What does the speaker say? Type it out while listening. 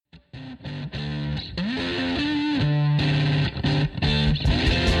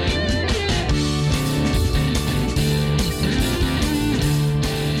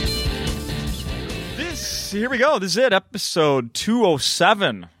here we go. This is it, episode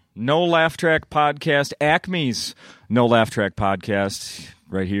 207. No Laugh Track Podcast, Acme's No Laugh Track Podcast,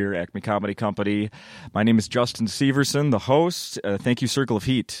 right here, Acme Comedy Company. My name is Justin Severson, the host. Thank you, Circle of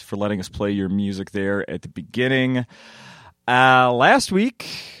Heat, for letting us play your music there at the beginning. Last week,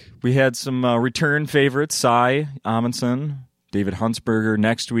 we had some return favorites, Cy Amundsen, David Huntsberger.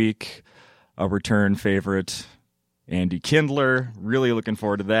 Next week, a return favorite, Andy Kindler. Really looking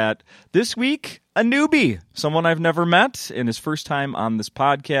forward to that. This week, a newbie, someone I've never met, and his first time on this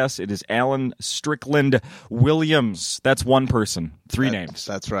podcast. It is Alan Strickland Williams. That's one person, three names.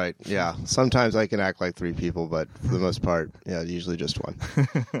 That's right. Yeah. Sometimes I can act like three people, but for the most part, yeah, usually just one.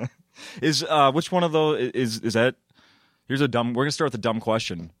 Is which one of those is that? Here's a dumb. We're gonna start with a dumb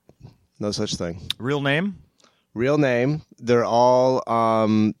question. No such thing. Real name? Real name. They're all.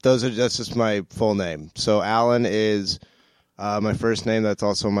 That's just my full name. So Alan is my first name. That's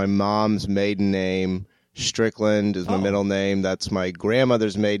also my mom's maiden name. Strickland is my middle name. That's my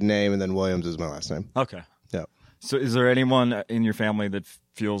grandmother's maiden name, and then Williams is my last name. Okay. Yeah. So, is there anyone in your family that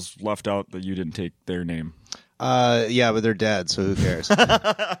feels left out that you didn't take their name? Yeah, but they're dead, so who cares?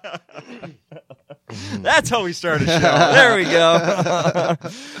 That's how we start a show. There we go.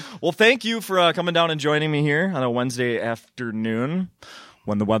 Well, thank you for coming down and joining me here on a Wednesday afternoon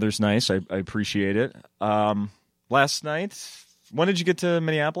when the weather's nice. I appreciate it. Last night, when did you get to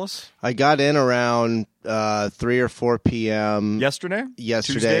Minneapolis? I got in around 3 or 4 p.m. Yesterday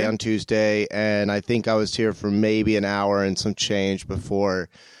Tuesday? On Tuesday, and I think I was here for maybe an hour and some change before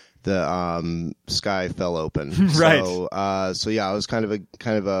the sky fell open. Right. So yeah, it was kind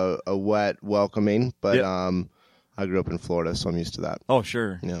of a wet welcoming, but yep. I grew up in Florida, so I'm used to that. Oh,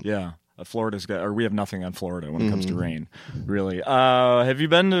 sure. Yep. Yeah. Florida's got, or we have nothing on Florida when it comes to rain, really. Have you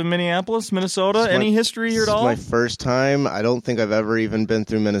been to Minneapolis, Minnesota? Any history here at all? This is my first time. I don't think I've ever even been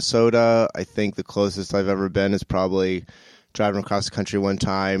through Minnesota. I think the closest I've ever been is probably driving across the country one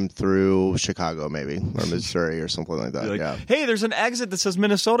time through Chicago, maybe, or Missouri or something like that. Like, yeah. Hey, there's an exit that says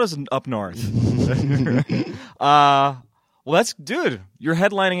Minnesota's up north. Well, dude, you're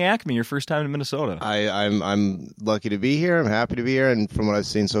headlining Acme, your first time in Minnesota. I'm lucky to be here. I'm happy to be here, and from what I've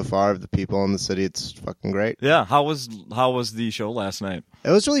seen so far of the people in the city, it's fucking great. Yeah. How was the show last night? It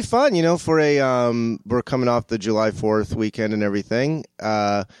was really fun, for we're coming off the July 4th weekend and everything,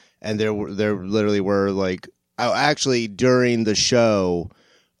 and there literally were like, actually during the show,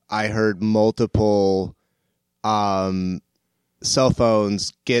 I heard multiple cell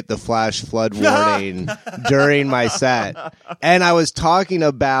phones get the flash flood warning during my set, and I was talking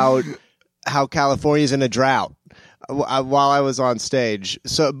about how California's in a drought while I was on stage.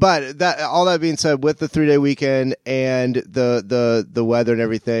 So, but all that being said, with the 3-day weekend and the weather and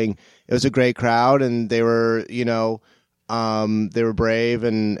everything, it was a great crowd, and they were they were brave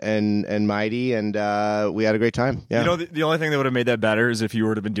and mighty, and we had a great time. Yeah. The only thing that would have made that better is if you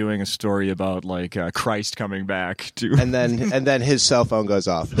were to have been doing a story about like Christ coming back to, and then his cell phone goes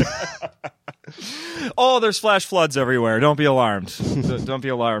off. Oh, there's flash floods everywhere. Don't be alarmed. Don't be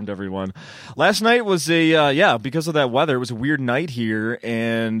alarmed, everyone. Last night was because of that weather, it was a weird night here,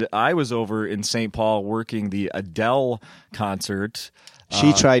 and I was over in St. Paul working the Adele concert.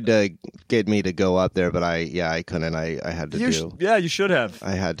 She tried to get me to go up there, but I couldn't. I had to do. You should have.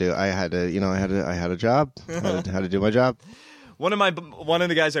 I had to. I had a job. I had to do my job. One of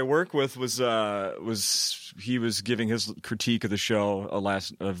the guys I work with was he was giving his critique of the show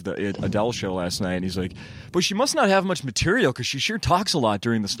of the Adele show last night, and he's like, "But she must not have much material because she sure talks a lot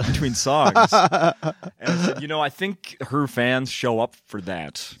between songs." And I said, I think her fans show up for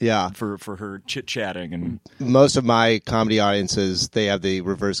that. Yeah, for her chit chatting, and most of my comedy audiences, they have the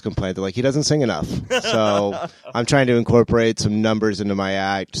reverse complaint. They're like, he doesn't sing enough. So I'm trying to incorporate some numbers into my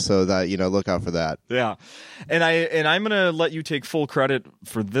act so that look out for that. Yeah, and I'm gonna let you take full credit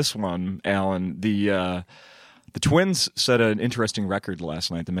for this one, Alan. The Twins set an interesting record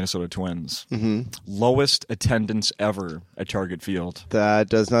last night, the Minnesota Twins. Mm-hmm. Lowest attendance ever at Target Field. That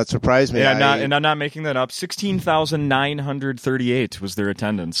does not surprise me. Yeah, and I'm not making that up. 16,938 was their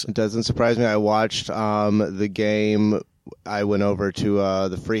attendance. It doesn't surprise me. I watched the game. I went over to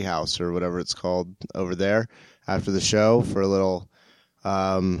the Free House or whatever it's called over there after the show for a little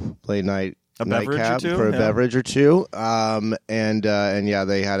late night nightcap for a beverage or two. And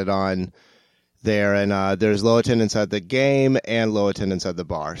they had it on there, and there's low attendance at the game and low attendance at the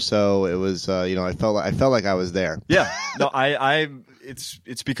bar. So it was, I felt like I was there. Yeah, no,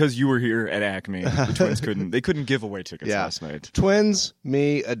 it's because you were here at Acme. The Twins couldn't give away tickets last night. Twins,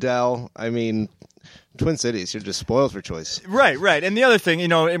 me, Adele. I mean, Twin Cities, you're just spoiled for choice. Right. And the other thing,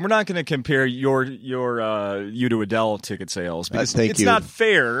 and we're not going to compare you to Adele ticket sales because it's not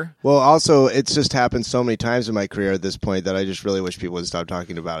fair. Well, also, it's just happened so many times in my career at this point that I just really wish people would stop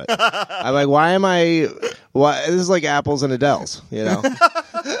talking about it. I'm like, why this is like apples and Adele's,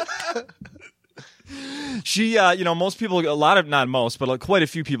 She, most people, not most, but quite a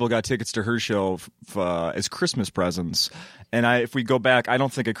few people got tickets to her show as Christmas presents. And if we go back, I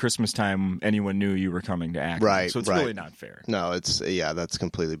don't think at Christmas time anyone knew you were coming to Acme. Right. So it's really not fair. No, that's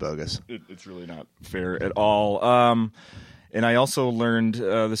completely bogus. It's really not fair at all. And I also learned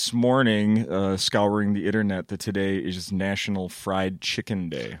this morning, scouring the internet, that today is National Fried Chicken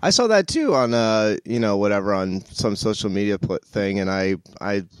Day. I saw that too on whatever on some social media thing, and I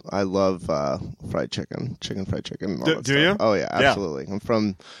love fried chicken, fried chicken. And all that do stuff. you? Oh yeah, absolutely. Yeah. I'm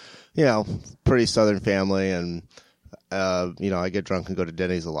from pretty Southern family, and I get drunk and go to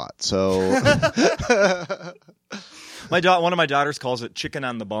Denny's a lot. So one of my daughters calls it chicken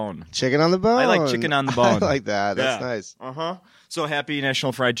on the bone. Chicken on the bone. I like chicken on the bone. I like that. That's nice. So happy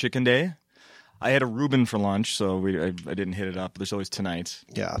National Fried Chicken Day. I had a Reuben for lunch, so I didn't hit it up. There's always tonight.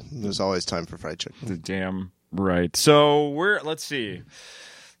 Yeah, there's always time for fried chicken. Damn right. So let's see.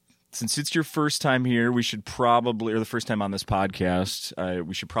 Since it's your first time here, we should probably, or the first time on this podcast,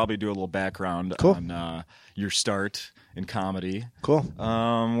 we should probably do a little background on your start in comedy. Cool.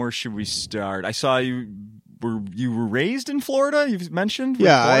 Where should we start? I saw you were raised in Florida. You've mentioned.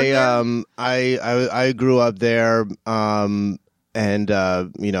 Yeah, I grew up there. And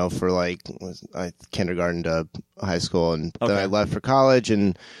for like kindergarten to high school, and then I left for college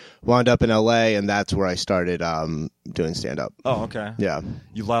and wound up in LA, and that's where I started doing stand up. Oh, okay. Yeah.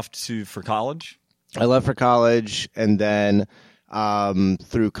 You left for college? I left for college, and then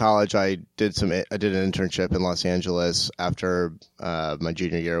through college I did an internship in Los Angeles after my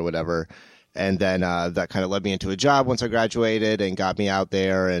junior year or whatever, and then that kind of led me into a job once I graduated and got me out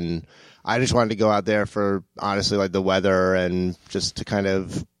there, and I just wanted to go out there for, honestly, like the weather and just to kind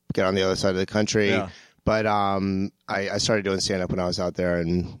of get on the other side of the country. Yeah. But I started doing stand-up when I was out there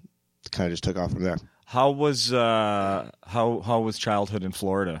and kind of just took off from there. How was childhood in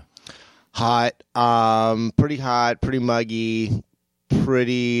Florida? Hot, pretty muggy,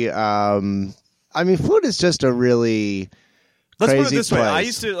 Florida's just a really... Let's put it this way. Place. I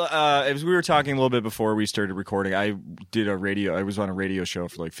used to, as we were talking a little bit before we started recording, I was on a radio show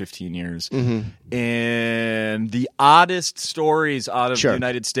for like 15 years. Mm-hmm. And the oddest stories out of the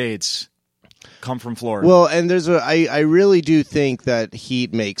United States come from Florida. Well, and I really do think that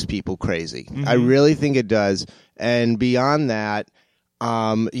heat makes people crazy. Mm-hmm. I really think it does. And beyond that,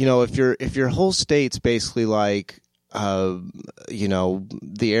 if your whole state's basically like, the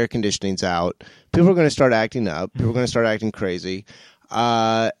air conditioning's out, people are going to start acting up. People are going to start acting crazy.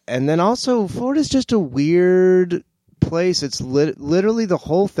 And then also, Florida's just a weird place. It's literally the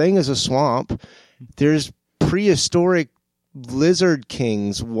whole thing is a swamp. There's prehistoric lizard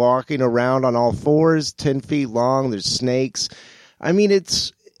kings walking around on all fours, 10 feet long. There's snakes. I mean,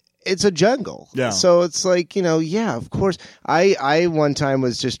 it's a jungle. Yeah. So it's like, of course. I one time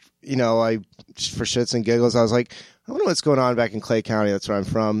was just, just for shits and giggles, I was like, I wonder what's going on back in Clay County. That's where I'm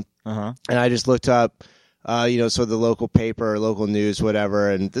from. Uh-huh. And I just looked up, so the local paper, local news, whatever.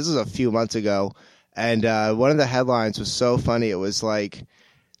 And this is a few months ago. And one of the headlines was so funny. It was like,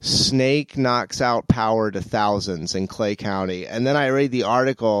 snake knocks out power to thousands in Clay County. And then I read the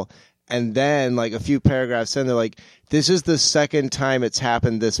article, and then like a few paragraphs in, they're like, this is the second time it's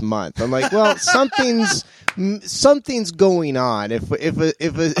happened this month. I'm like, well, something's going on. If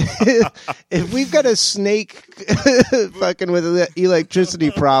we've got a snake fucking with an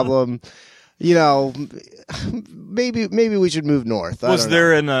electricity problem, maybe we should move north. Was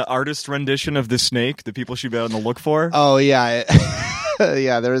there an artist rendition of the snake that people should be on the look for? Oh yeah,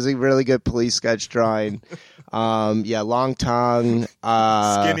 yeah. There was a really good police sketch drawing. Long tongue,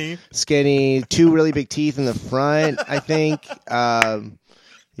 skinny, two really big teeth in the front, I think.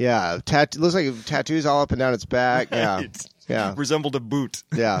 Looks like tattoos all up and down its back. Right. Yeah. Resembled a boot.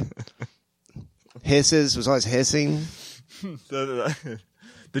 Yeah. Was always hissing.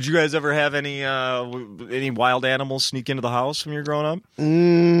 Did you guys ever have any wild animals sneak into the house when you were growing up?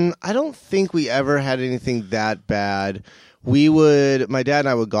 I don't think we ever had anything that bad. My dad and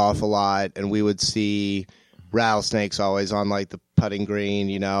I would golf a lot, and we would see rattlesnakes always on like the putting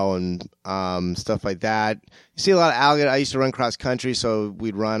green, and stuff like that. You see a lot of alligator. I used to run cross country, so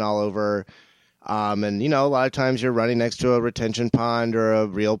we'd run all over. And a lot of times you're running next to a retention pond or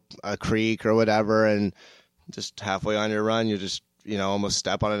a creek or whatever, and just halfway on your run, you just almost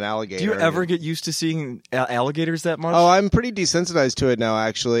step on an alligator. Do you ever get used to seeing alligators that much? Oh, I'm pretty desensitized to it now,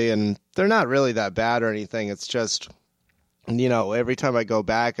 actually, and they're not really that bad or anything. It's just, every time I go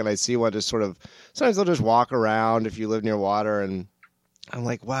back and I see one, just sort of, sometimes they'll just walk around if you live near water, and I'm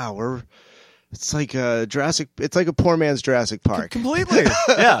like, wow, it's like a poor man's Jurassic Park. Completely.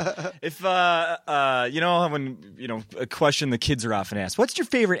 Yeah. If when a question the kids are often asked, what's your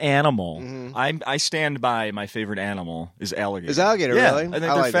favorite animal? Mm-hmm. I stand by my favorite animal is alligator. Is alligator, yeah, really? I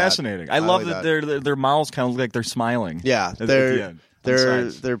think they're fascinating. I love that their mouths kind of look like they're smiling. Yeah,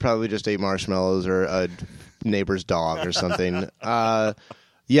 they're probably just ate marshmallows or a neighbor's dog or something. I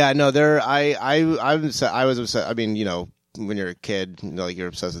was upset. I mean, when you're a kid, you're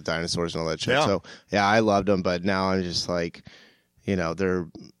obsessed with dinosaurs and all that shit. Yeah. So yeah, I loved them, but now I'm just like, they're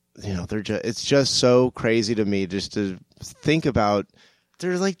just, it's just so crazy to me just to think about.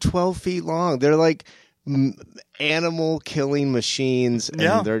 They're like 12 feet long. They're like animal killing machines,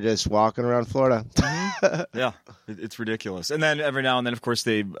 and they're just walking around Florida. Yeah, it's ridiculous. And then every now and then, of course,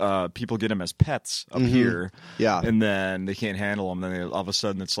 people get them as pets up here. Yeah, and then they can't handle them. Then all of a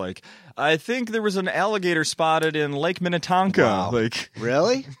sudden, it's like, I think there was an alligator spotted in Lake Minnetonka. Wow. Like,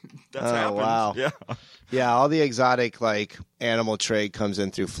 really? That's happened. Wow. Yeah. Yeah, all the exotic animal trade comes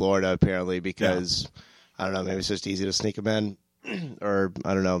in through Florida apparently because I don't know, maybe it's just easy to sneak them in. Or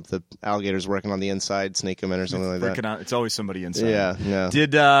I don't know, the alligator's working on the inside, sneak them in or something like that. It's always somebody inside. Yeah.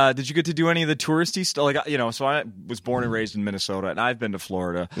 Did you get to do any of the touristy stuff? So I was born and raised in Minnesota, and I've been to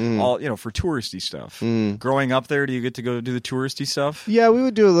Florida, all for touristy stuff. Growing up there, do you get to go do the touristy stuff? Yeah, we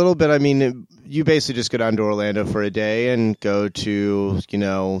would do a little bit. I mean, you basically just go down to Orlando for a day and go to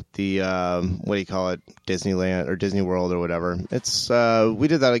the what do you call it, Disneyland or Disney World or whatever. It's we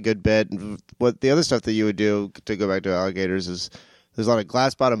did that a good bit. What the other stuff that you would do to go back to alligators is there's a lot of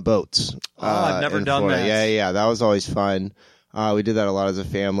glass bottom boats. I've never done Florida. that. Yeah, that was always fun. We did that a lot as a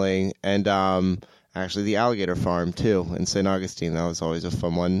family, and actually the alligator farm too in St. Augustine. That was always a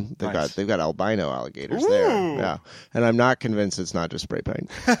fun one. They've got albino alligators there. Yeah, and I'm not convinced it's not just spray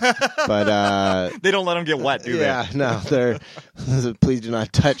paint, but they don't let them get wet, do they? Yeah, no, they're please do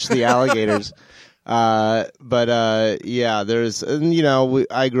not touch the alligators. There's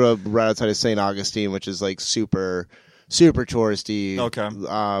I grew up right outside of St. Augustine, which is like super touristy. Okay.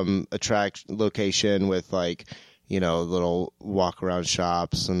 Location with little walk around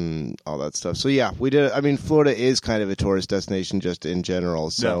shops and all that stuff. So yeah, we did. I mean, Florida is kind of a tourist destination just in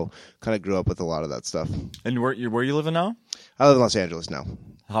general. So kind of grew up with a lot of that stuff. And where you living now? I live in Los Angeles now.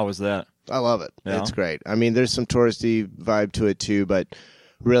 How was that? I love it. Yeah. It's great. I mean, there's some touristy vibe to it too, but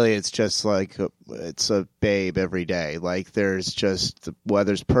really it's just like it's a babe every day. Like there's just the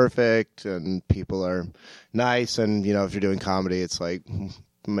weather's perfect and people are nice, and if you're doing comedy, it's like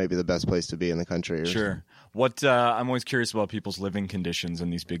maybe the best place to be in the country. Sure. What I'm always curious about people's living conditions in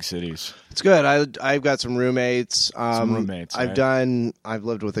these big cities. It's good. I've got some roommates. Right? I've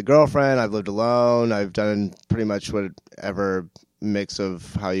lived with a girlfriend. I've lived alone. I've done pretty much whatever mix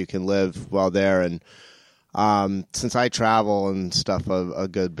of how you can live while there. And since I travel and stuff a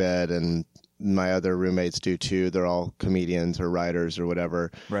good bit, and my other roommates do too, they're all comedians or writers or whatever.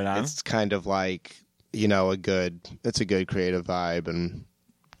 Right on. It's kind of like a good creative vibe and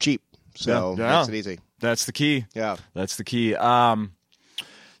cheap. So makes it easy. That's the key. Yeah, that's the key.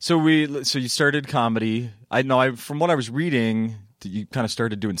 So you started comedy. I know. From what I was reading, you kind of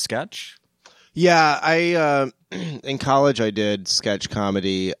started doing sketch. Yeah, I in college I did sketch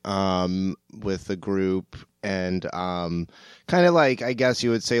comedy with a group, and kind of like, I guess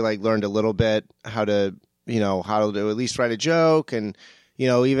you would say, like, learned a little bit how to at least write a joke, and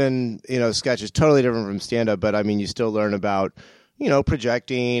even sketch is totally different from stand up, but I mean you still learn about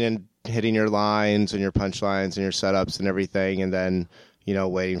projecting and hitting your lines and your punchlines and your setups and everything, and then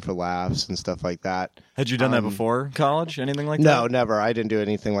waiting for laughs and stuff like that. Had you done that before college? Anything like that? No, never. I didn't do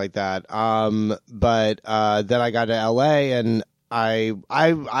anything like that. But then I got to LA, and I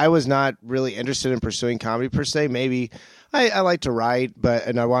was not really interested in pursuing comedy per se. Maybe I like to write,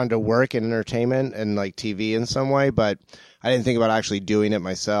 and I wanted to work in entertainment and like TV in some way, but I didn't think about actually doing it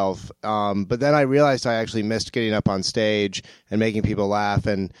myself. But then I realized I actually missed getting up on stage and making people laugh,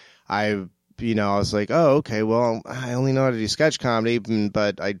 and I was like, oh, okay, well, I only know how to do sketch comedy,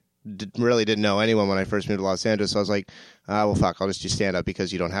 but I really didn't know anyone when I first moved to Los Angeles. So I was like, well, fuck, I'll just do stand-up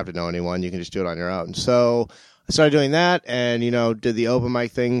because you don't have to know anyone. You can just do it on your own. So started doing that, and did the open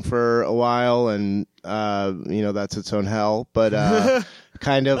mic thing for a while, and that's its own hell, but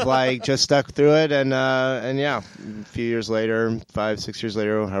kind of like just stuck through it, and yeah, a few years later, 5-6 years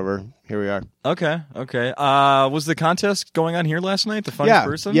later, however, here we are. Okay. Was the contest going on here last night? The funniest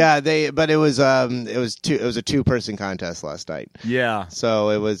person? Yeah, but it was a 2-person contest last night. Yeah. So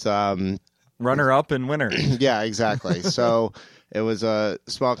it was runner up and winner. Yeah, exactly. So it was a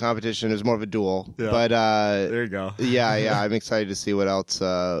small competition. It was more of a duel. Yeah. But there you go. Yeah. I'm excited to see what else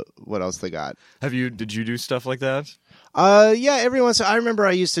they got. Did you do stuff like that? Yeah, every once. I remember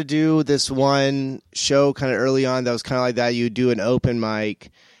I used to do this one show kind of early on that was kind of like that. You do an open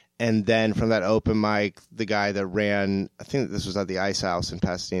mic, and then from that open mic, the guy that ran, I think this was at the Ice House in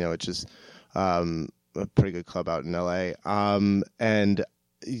Pasadena, which is a pretty good club out in LA. And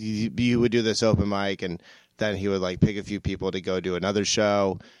you would do this open mic, and then he would like pick a few people to go do another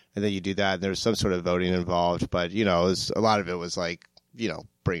show, and then you do that. And there was some sort of voting involved, but a lot of it was like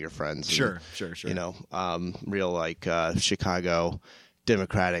bring your friends. Sure. Real like Chicago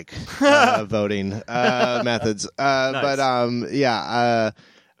Democratic voting methods. Nice. But yeah.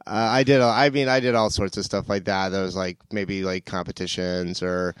 I did all sorts of stuff like that. There was like maybe like competitions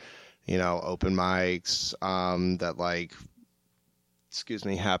or, open mics that like,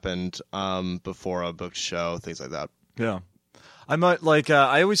 happened before a booked show, things like that. Yeah. I might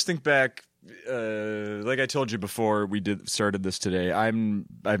I always think back, like I told you before we started this today,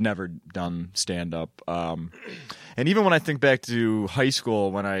 I've never done stand up. And even when I think back to high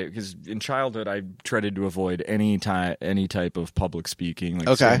school, because in childhood I tried to avoid any type of public speaking,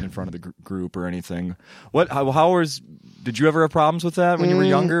 like standing in front of the group or anything. Did you ever have problems with that when you were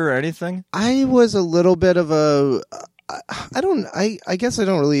younger or anything? I was a little bit of I guess I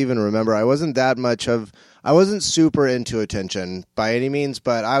don't really even remember. I wasn't super into attention by any means,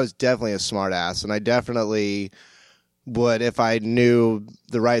 but I was definitely a smart ass, and I definitely would, if I knew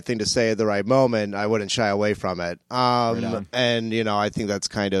the right thing to say at the right moment, I wouldn't shy away from it. And I think that's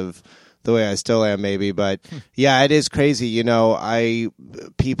kind of the way I still am, maybe. But yeah, it is crazy.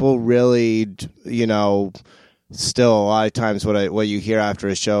 People really, still a lot of times what you hear after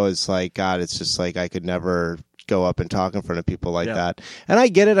a show is like, God, it's just like I could never go up and talk in front of people like that. And I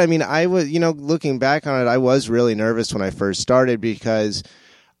get it. I mean, I was, looking back on it, I was really nervous when I first started because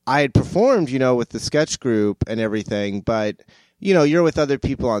I had performed, with the sketch group and everything, but you're with other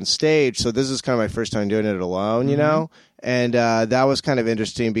people on stage. So this is kind of my first time doing it alone, and that was kind of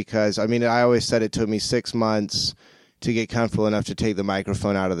interesting because, I always said it took me 6 months to get comfortable enough to take the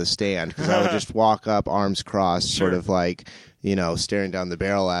microphone out of the stand because I would just walk up, arms crossed, sort of like, staring down the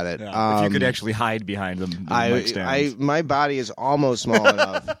barrel at it. Yeah, if you could actually hide behind them, mic stands. My body is almost small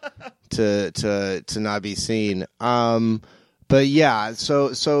enough to not be seen. But yeah,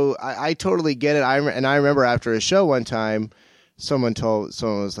 so I totally get it. I remember after a show one time, someone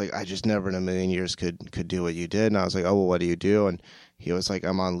was like, I just never in a million years could do what you did. And I was like, oh, well, what do you do? And he was like,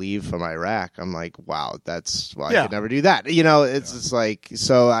 I'm on leave from Iraq. I'm like, wow, I could never do that. It's just like,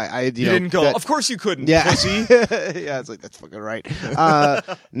 so I you didn't go. Of course you couldn't. Yeah, pussy. Yeah, it's like that's fucking right.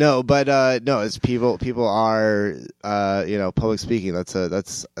 No, it's people are, public speaking. That's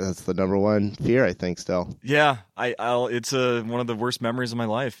the number one fear, I think. Still. Yeah, it's one of the worst memories of my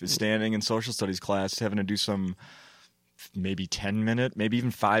life is standing in social studies class, having to do some maybe 10-minute, maybe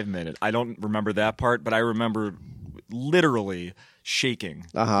even 5-minute. I don't remember that part, but I remember literally shaking.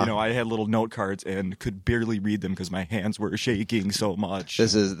 I had little note cards and could barely read them because my hands were shaking so much.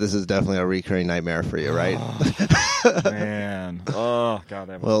 This is definitely a recurring nightmare for you, right? Oh, man. Oh,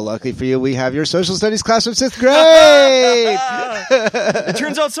 God. Well, luckily for you, we have your social studies class from 6th grade. It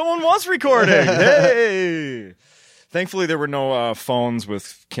turns out someone was recording. Hey! Thankfully, there were no phones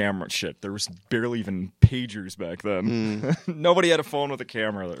with camera shit. There was barely even pagers back then. Nobody had a phone with a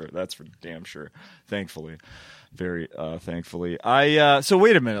camera. That's for damn sure. Thankfully. Very thankfully. So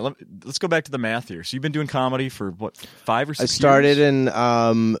wait a minute. Let's go back to the math here. So you've been doing comedy for what, 5 or 6 years? I started in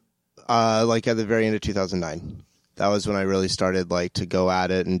like at the very end of 2009. That was when I really started like to go at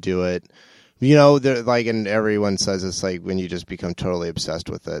it and do it. And everyone says it's like when you just become totally obsessed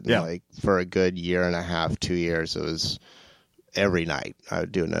with it. Yeah. And like for a good year and a half, 2 years, it was every night I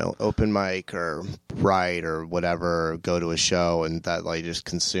would do an open mic or write or whatever, or go to a show, and that like just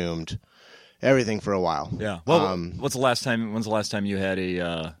consumed everything for a while. Yeah. Well, when's the last time you had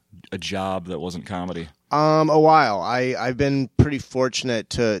a job that wasn't comedy? A while. I've been pretty fortunate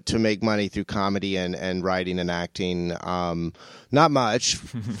to make money through comedy and writing and acting. Not much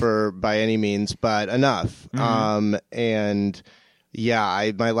by any means, but enough. And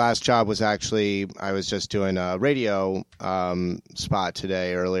yeah, my last job was actually, I was just doing a radio spot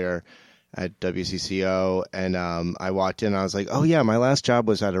earlier, at WCCO, and I walked in and I was like, oh yeah, my last job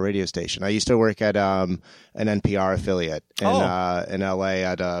was at a radio station. I used to work at an NPR affiliate in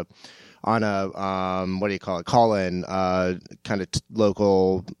LA on a what do you call it, call-in kind of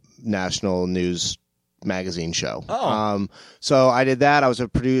local national news magazine show. So I did that. I was a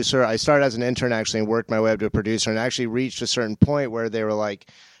producer. I started as an intern actually and worked my way up to a producer, and actually reached a certain point where they were like,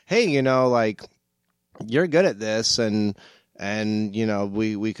 hey, like, you're good at this, and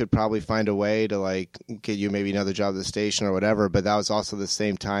we could probably find a way to like get you maybe another job at the station or whatever. But that was also the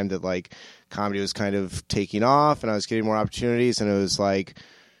same time that like comedy was kind of taking off and I was getting more opportunities, and it was like,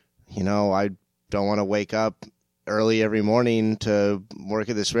 I don't want to wake up early every morning to work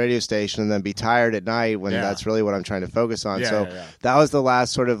at this radio station and then be tired at night when that's really what I'm trying to focus on. That was the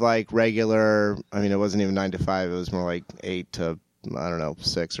last sort of like regular, it wasn't even 9 to 5. It was more like 8 to, I don't know,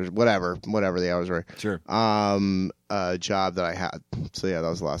 6 or whatever the hours were. Sure. Job that I had. So yeah, that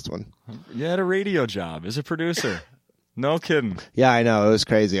was the last one. You had a radio job as a producer. No kidding. Yeah, I know. It was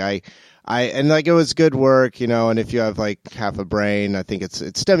crazy. And like it was good work, and if you have like half a brain, I think it's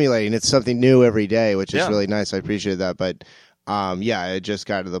stimulating. It's something new every day, which is really nice. I appreciate that. But it just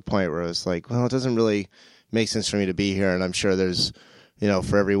got to the point where it was like, well, it doesn't really make sense for me to be here. And I'm sure there's,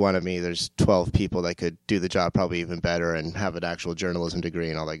 for every one of me, there's 12 people that could do the job probably even better and have an actual journalism degree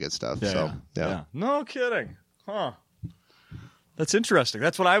and all that good stuff. Yeah. No kidding. Huh. That's interesting.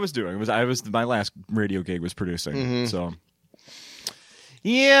 That's what I was doing. My last radio gig was producing. Mm-hmm. So.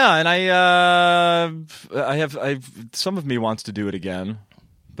 Yeah, and I have some of me wants to do it again,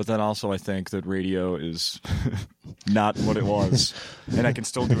 but then also I think that radio is not what it was, and I can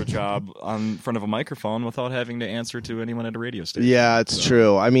still do a job in front of a microphone without having to answer to anyone at a radio station. Yeah, it's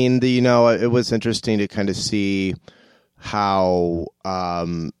true. It was interesting to kind of see how,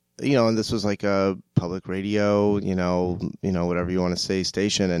 and this was like a public radio, whatever you want to say,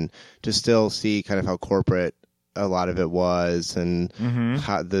 station, and to still see kind of how corporate a lot of it was, and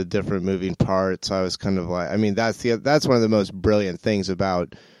how the different moving parts. I was kind of like, that's one of the most brilliant things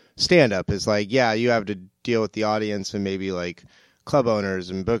about stand-up is like, yeah, you have to deal with the audience and maybe like club owners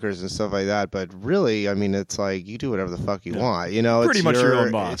and bookers and stuff like that, but really, it's like you do whatever the fuck you want. Pretty much your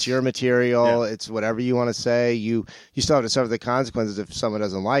own boss. It's your material. Yeah. It's whatever you want to say. You still have to suffer the consequences if someone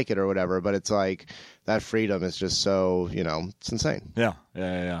doesn't like it or whatever, but it's like that freedom is just so, it's insane. Yeah.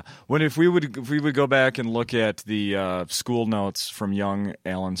 If we would go back and look at the school notes from young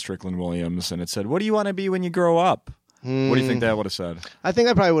Alan Strickland Williams, and it said, "What do you want to be when you grow up?" What do you think that would have said? I think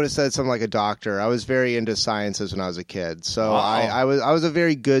I probably would have said something like a doctor. I was very into sciences when I was a kid, so I was a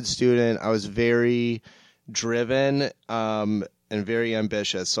very good student. I was very driven and very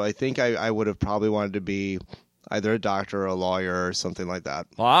ambitious. So I think I would have probably wanted to be either a doctor or a lawyer or something like that.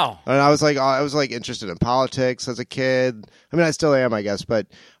 Wow. And I was like interested in politics as a kid. I still am, I guess, but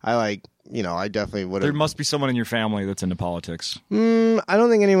I definitely would have. There must be someone in your family that's into politics. I don't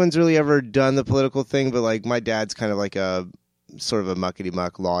think anyone's really ever done the political thing, but like my dad's kind of like a sort of a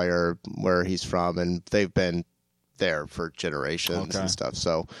muckety-muck lawyer where he's from, and they've been there for generations and stuff.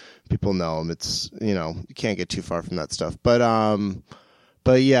 So people know him. It's, you can't get too far from that stuff. But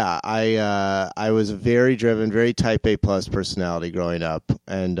yeah, I was a very driven, very type A plus personality growing up,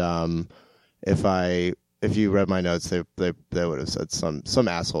 and if you read my notes, they would have said some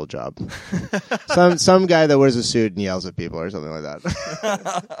asshole job, some guy that wears a suit and yells at people or something like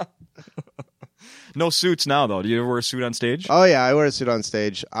that. No suits now though. Do you ever wear a suit on stage? Oh yeah, I wear a suit on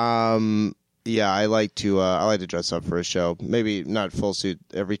stage. Yeah, I like to dress up for a show. Maybe not full suit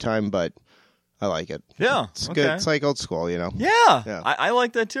every time, but I like it. Yeah, it's good. It's like old school, Yeah. I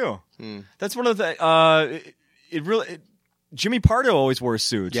like that too. That's one of the. Jimmy Pardo always wore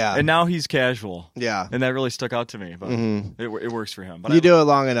suits, and now he's casual. Yeah, and that really stuck out to me. But it works for him. But you do it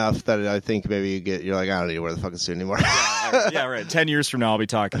long enough that I think maybe you're like, I don't need to wear the fucking suit anymore. Yeah, right. 10 years from now, I'll be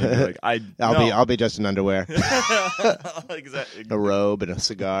talking. Like, I'll be just in underwear, exactly. A robe and a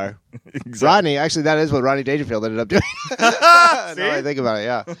cigar. Exactly. Rodney, actually, that is what Rodney Dangerfield ended up doing. Now I think about it,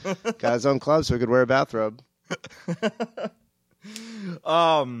 yeah, got his own club so he could wear a bathrobe.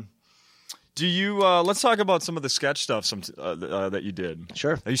 Do you? Let's talk about some of the sketch stuff that you did.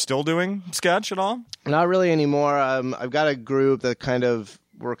 Sure. Are you still doing sketch at all? Not really anymore. I've got a group that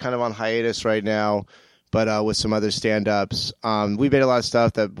we're kind of on hiatus right now, but with some other stand-ups. We made a lot of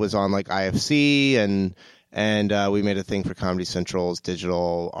stuff that was on like IFC, and we made a thing for Comedy Central's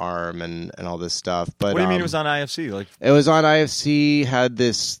digital arm and all this stuff. But what do you mean it was on IFC? Like it was on IFC. Had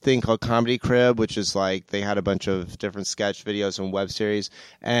this thing called Comedy Crib, which is like they had a bunch of different sketch videos and web series.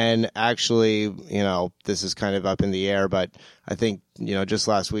 And actually, this is kind of up in the air, but I think just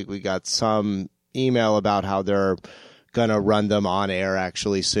last week we got some email about how they're gonna run them on air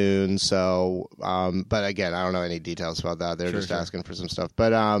actually soon. So, but again, I don't know any details about that. They're just asking for some stuff.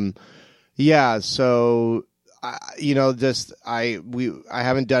 But yeah. So, I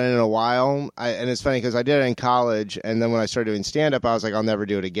haven't done it in a while. And it's funny because I did it in college, and then when I started doing stand up, I was like, I'll never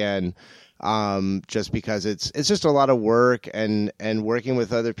do it again. Just because it's just a lot of work, and working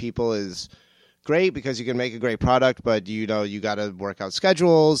with other people is great because you can make a great product, but you got to work out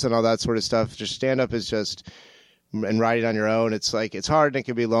schedules and all that sort of stuff. Just stand up is just, and writing on your own, it's like, it's hard and it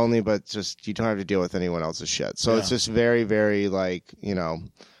can be lonely, but just, you don't have to deal with anyone else's shit. So it's just very, very like,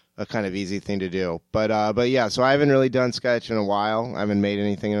 a kind of easy thing to do. But yeah, so I haven't really done sketch in a while. I haven't made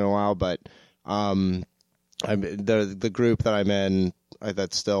anything in a while, but, the group that I'm in,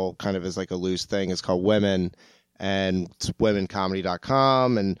 that still kind of is like a loose thing. It's called Women, and it's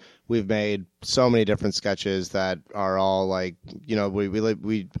womencomedy.com, and we've made so many different sketches that are all like,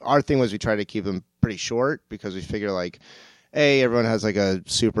 our thing was we try to keep them pretty short because we figure like, everyone has like a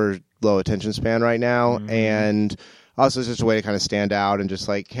super low attention span right now, and also it's just a way to kind of stand out and just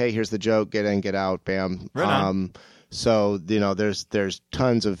like, hey, here's the joke, get in, get out, bam. Right. So there's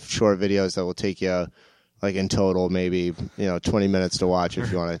tons of short videos that will take you, like in total, maybe 20 minutes to watch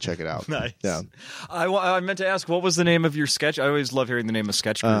if you want to check it out. Nice. Yeah. I meant to ask, what was the name of your sketch? I always love hearing the name of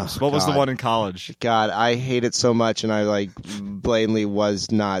sketch groups. What was the one in college? God, I hate it so much, and I like blatantly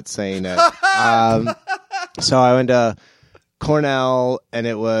was not saying it. So I went to Cornell, and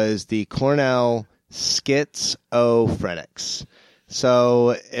it was the Cornell Schizophrenics.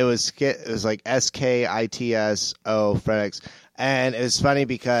 So it was like SKITSO Phrenics, and it was funny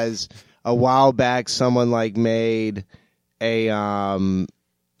because a while back, someone like made a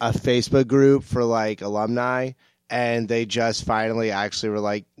Facebook group for like alumni, and they just finally actually were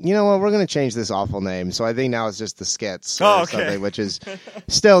like, you know what, we're going to change this awful name. So I think now it's just the Skits or something, which is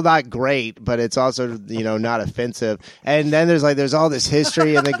still not great, but it's also not offensive. And then there's all this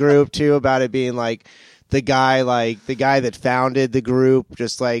history in the group too about it being like the guy that founded the group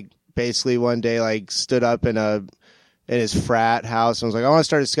just like basically one day like stood up in his frat house and was like, I want to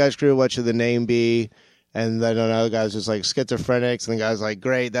start a sketch group. What should the name be? And then another guy was just like Schizophrenics, and the guy was like,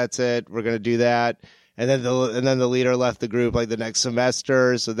 great, that's it. We're going to do that. And then the leader left the group like the next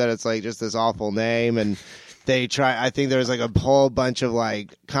semester. So then it's like just this awful name. And I think there was like a whole bunch of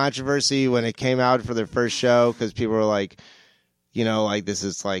like controversy when it came out for their first show, because people were like, like this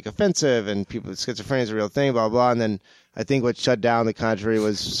is like offensive, and schizophrenia is a real thing, blah, blah. And then I think what shut down the controversy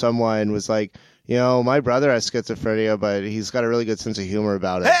was someone was like, my brother has schizophrenia, but he's got a really good sense of humor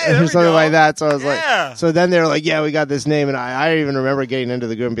about it. Hey, or something like that. So I was like, so then they were like, yeah, we got this name. And I even remember getting into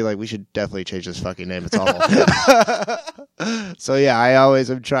the group and be like, we should definitely change this fucking name. It's awful. So yeah, I always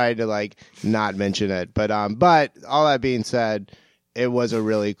am trying to like not mention it. But all that being said, it was a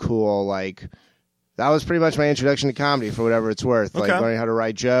really cool, like, that was pretty much my introduction to comedy for whatever it's worth. Like learning how to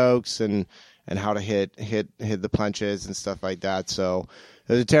write jokes and how to hit the punches and stuff like that. So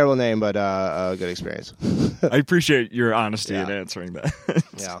it was a terrible name, but a good experience. I appreciate your honesty in answering that.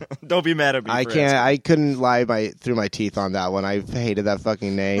 Yeah. Don't be mad at me. I couldn't lie through my teeth on that one. I hated that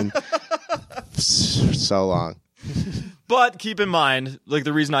fucking name so long. But keep in mind, like,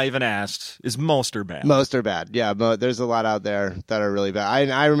 the reason I even asked is most are bad. Most are bad. Yeah, but there's a lot out there that are really bad.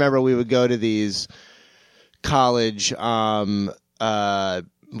 I remember we would go to these college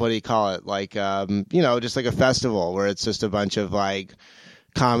what do you call it? Like, just like a festival where it's just a bunch of like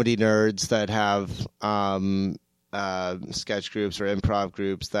comedy nerds that have sketch groups or improv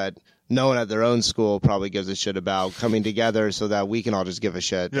groups that no one at their own school probably gives a shit about, coming together so that we can all just give a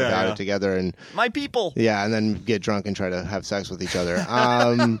shit about it together. And my people. Yeah, and then get drunk and try to have sex with each other.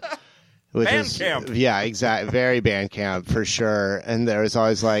 Band camp. Yeah, exactly. Very band camp for sure. And there was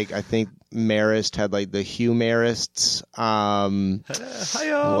always like, I think Marist had like the Humorists. What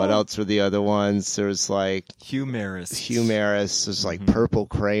else were the other ones? There was like Humorists. There's like Purple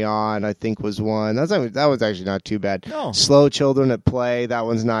Crayon, I think was one. That was actually not too bad. No. Slow Children at Play. That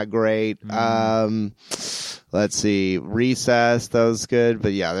one's not great. Let's see, Recess, that was good.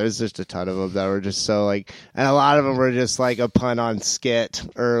 But yeah, there's just a ton of them that were just so like, and a lot of them were just like a pun on skit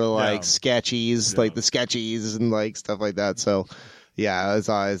or like sketchies, like the sketchies and like stuff like that. So yeah, as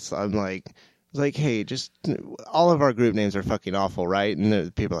always, I'm like, hey, just all of our group names are fucking awful, right?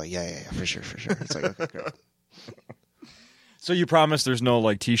 And people are like, yeah, for sure. It's like, okay, great. So you promise there's no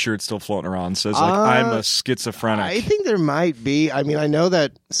like T-shirt still floating around says like I'm a schizophrenic? I think there might be. I mean, I know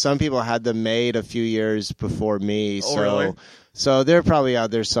that some people had them made a few years before me. Oh, really? So they're probably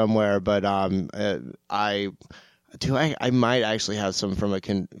out there somewhere. But I might actually have some from a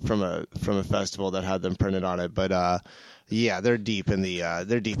festival that had them printed on it. But Yeah, they're deep in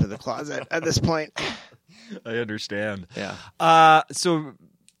the closet at this point. I understand. Yeah. So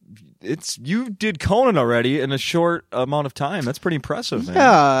you did Conan already in a short amount of time. That's pretty impressive, man.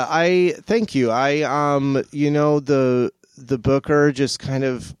 Yeah, thank you. The booker just kind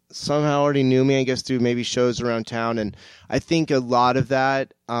of somehow already knew me, I guess, through maybe shows around town, and I think a lot of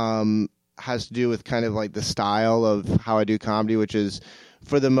that has to do with kind of like the style of how I do comedy, which is,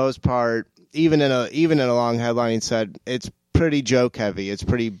 for the most part, even in a long headlining set, it's pretty joke heavy. It's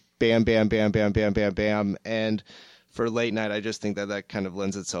pretty bam, bam, bam, bam, bam, bam, bam, and for late night, I just think that kind of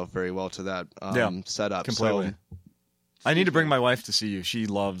lends itself very well to that setup. Completely. So, I need to bring my wife to see you. She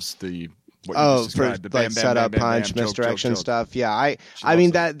loves what you just for described, the like bam, bam, setup, bam, bam, punch, bam, misdirection joke. stuff. Yeah, I loves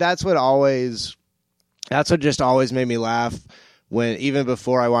mean it. that's what just always made me laugh. When even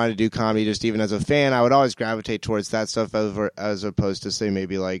before I wanted to do comedy, just even as a fan, I would always gravitate towards that stuff as opposed to, say,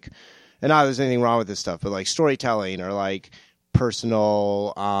 maybe like, and not that there's anything wrong with this stuff, but like storytelling or like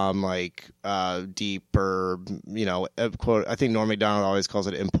personal, deep, or quote. I think Norm Macdonald always calls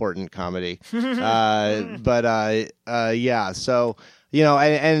it important comedy. Yeah. So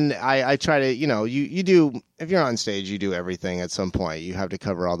and I try to you do, if you're on stage, you do everything at some point. You have to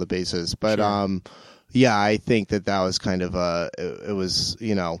cover all the bases, but Sure. Yeah, I think that was kind of it was,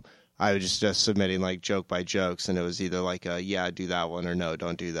 I was just submitting like joke by jokes, and it was either like do that one, or no,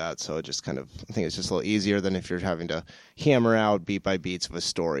 don't do that. So it just kind of, I think it's just a little easier than if you're having to hammer out beat by beats of a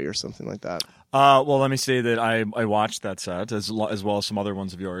story or something like that. Well, let me say that I watched that set as well as some other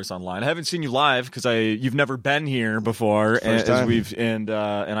ones of yours online. I haven't seen you live because you've never been here before, First time. and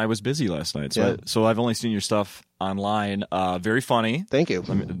I was busy last night, so Yeah. so I've only seen your stuff online. Very funny. Thank you.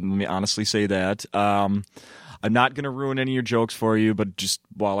 Let me honestly say that. I'm not going to ruin any of your jokes for you, but just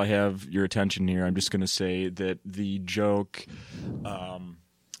while I have your attention here, I'm just going to say that the joke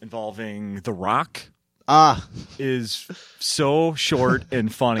involving The Rock is so short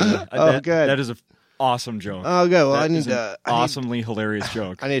and funny. Good. That is an awesome joke. Oh, good. Well, That I is need an to awesomely hilarious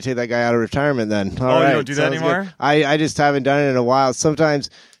joke. I need to take that guy out of retirement then. All Oh, you right. don't do that Sounds anymore? good. I just haven't done it in a while.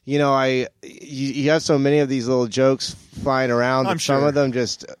 Sometimes, you have so many of these little jokes flying around I'm that some sure. of them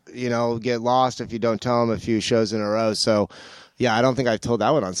just, get lost if you don't tell them a few shows in a row. So, yeah, I don't think I've told that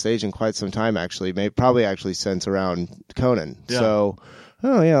one on stage in quite some time, actually. Probably actually since around Conan. Yeah. So,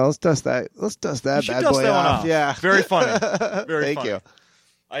 let's dust that. Let's dust that You should bad dust boy that one off. off. Yeah. Very funny. Very Thank funny. you.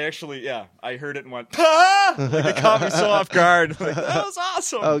 I actually, I heard it and went, ah! Like, it caught me so off guard. Like, that was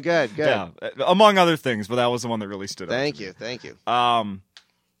awesome. Oh, good. Yeah, among other things, but that was the one that really stood out. Thank you. Thank you.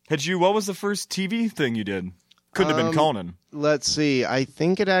 What was the first TV thing you did? Couldn't have been Conan. Let's see. I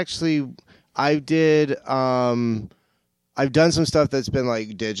think I did. I've done some stuff that's been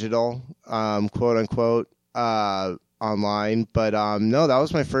like digital, quote unquote, online. But no, that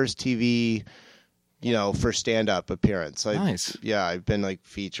was my first TV, for stand-up appearance. Nice. Yeah, I've been like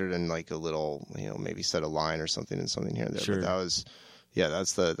featured in like a little, maybe said a line or something and something here and there. Sure. But that was,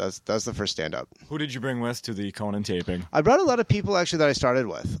 that's the first stand-up. Who did you bring with to the Conan taping? I brought a lot of people actually that I started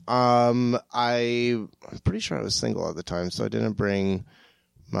with. I'm pretty sure I was single at the time, so I didn't bring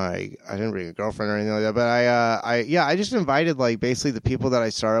a girlfriend or anything like that. But I just invited like basically the people that I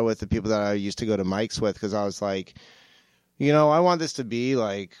started with, the people that I used to go to mics with, because I was like, I want this to be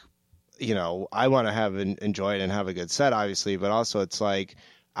like, I want to enjoy it and have a good set, obviously, but also it's like,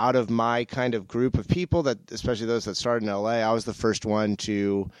 out of my kind of group of people, that especially those that started in LA, I was the first one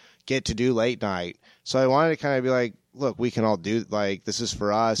to get to do late night. So I wanted to kind of be like, look, we can all do, like, this is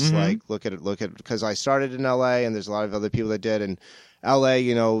for us. Mm-hmm. Like, look at, because I started in LA and there's a lot of other people that did. And LA,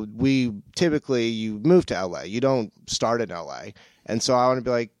 we typically, you move to LA, you don't start in LA. And so I want to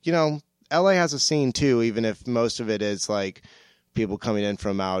be like, LA has a scene too, even if most of it is like people coming in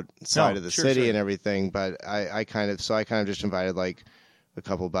from outside of the city and everything. But I kind of just invited like a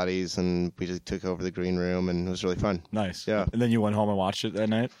couple buddies, and we just took over the green room, and it was really fun. Nice. Yeah. And then you went home and watched it that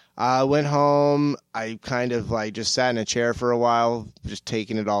night? I went home. I kind of like just sat in a chair for a while, just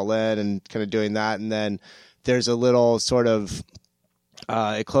taking it all in and kind of doing that. And then there's a little sort of,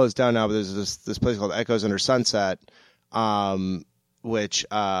 it closed down now, but there's this place called Echoes Under Sunset, which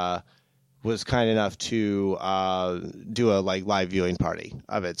was kind enough to do a like live viewing party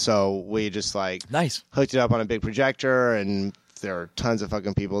of it. So we just like Nice. hooked it up on a big projector, and there were tons of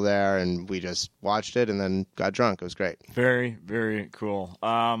fucking people there, and we just watched it and then got drunk. It was great. Very, very cool.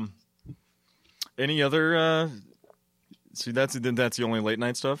 Any other? So that's the only late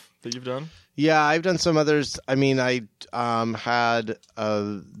night stuff that you've done? Yeah, I've done some others. I mean, I had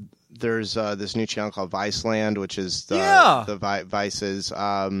there's this new channel called Viceland, which is the Vice's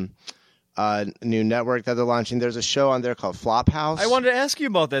new network that they're launching. There's a show on there called Flophouse. I wanted to ask you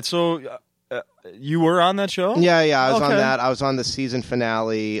about that. So You were on that show? Yeah, I was on Okay. that. I was on the season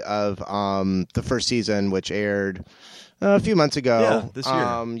finale of the first season, which aired a few months ago. Yeah, this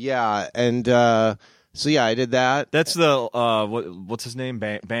year. Yeah, and so yeah, I did that. That's the what's his name?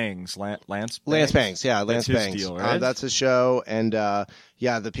 Bangs, Lance Bangs. Lance Bangs, yeah, Lance That's his Bangs. deal, right? That's his show, and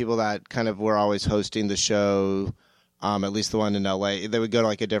yeah, the people that kind of were always hosting the show, at least the one in LA, they would go to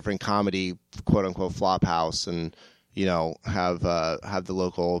like a different comedy, quote unquote, flop house, and have the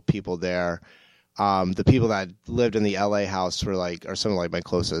local people there. The people that lived in the LA house are some of like my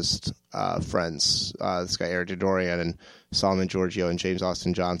closest friends. This guy Eric Dodorian and Solomon Giorgio and James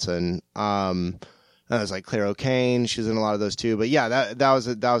Austin Johnson. And it was like Claire O'Kane. She was in a lot of those too. But yeah, that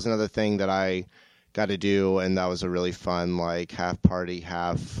was another thing that I got to do, and that was a really fun like half party,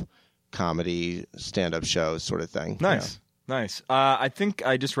 half comedy stand up show sort of thing. Nice. Nice. I think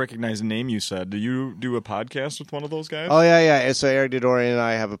I just recognized the name you said. Do you do a podcast with one of those guys? Oh yeah. So Eric Dodorian and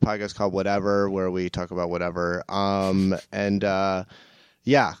I have a podcast called Whatever, where we talk about whatever. And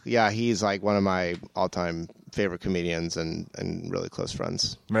yeah, he's like one of my all time favorite comedians and really close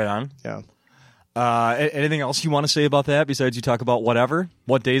friends. Right on. Yeah. Anything else you want to say about that besides you talk about whatever?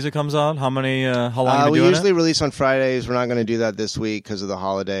 What days it comes out? How long you been we doing usually it? release on Fridays. We're not going to do that this week because of the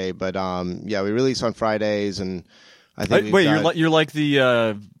holiday, but yeah, we release on Fridays, and I think Wait, you're like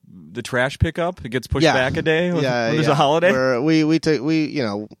the trash pickup? It gets pushed back a day when there's a holiday? We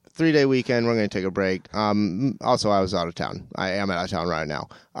 3-day weekend. We're going to take a break. Also, I was out of town. I am out of town right now.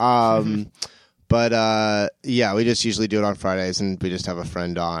 But yeah, we just usually do it on Fridays, and we just have a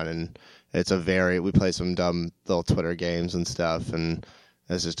friend on, and we play some dumb little Twitter games and stuff, and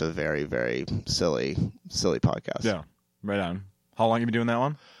it's just a very, very silly podcast. Yeah, right on. How long you been doing that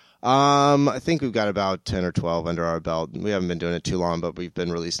one? I think we've got about 10 or 12 under our belt. We haven't been doing it too long, but we've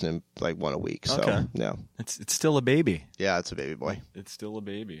been releasing them like one a week. So, Okay. yeah. It's still a baby. Yeah, it's a baby boy. It's still a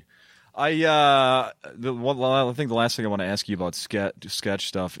baby. I think the last thing I want to ask you about sketch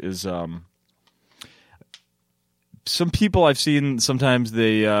stuff is some people I've seen sometimes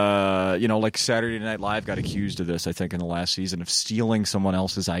they like Saturday Night Live got accused of this, I think, in the last season of stealing someone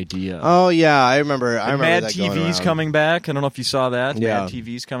else's idea. Oh yeah, I remember Mad that going TV's around. coming back. I don't know if you saw that. Yeah. Mad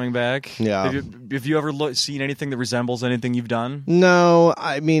TV's coming back. Yeah. Have you ever seen anything that resembles anything you've done? No,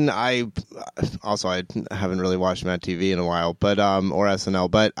 I mean I haven't really watched Mad TV in a while, but or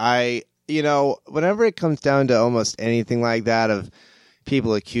SNL, but whenever it comes down to almost anything like that of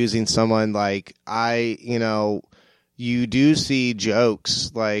people accusing someone, like you do see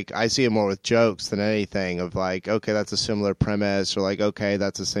jokes, like I see it more with jokes than anything of like, okay, that's a similar premise, or like, okay,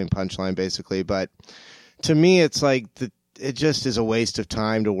 that's the same punchline basically. But to me, it's like it just is a waste of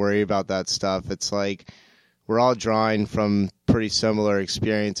time to worry about that stuff. It's like we're all drawing from pretty similar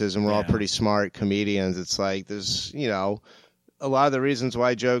experiences, and we're all pretty smart comedians. It's like there's, a lot of the reasons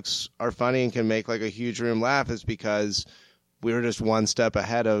why jokes are funny and can make like a huge room laugh is because we were just one step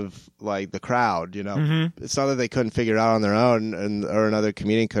ahead of like the crowd, Mm-hmm. It's not that they couldn't figure it out on their own or another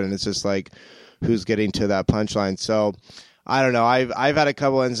comedian couldn't. It's just like who's getting to that punchline. So I don't know. I've had a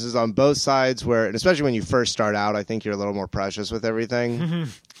couple instances on both sides where, and especially when you first start out, I think you're a little more precious with everything.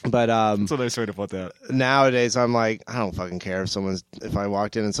 Mm-hmm. But That's a nice way to put that. nowadays I'm like, I don't fucking care if I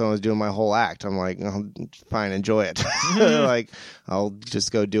walked in and someone was doing my whole act. I'm like, oh, fine, enjoy it. Like I'll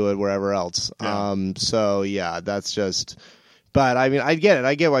just go do it wherever else. Yeah. So yeah, that's just. But I mean, I get it.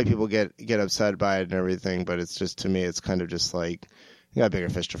 I get why people get upset by it and everything. But it's just, to me, it's kind of just like you got bigger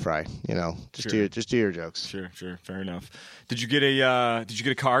fish to fry. Just do your jokes. Sure, fair enough. Did you get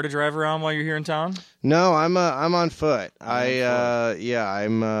a car to drive around while you're here in town? No, I'm on foot. I'm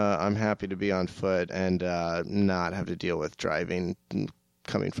happy to be on foot and not have to deal with driving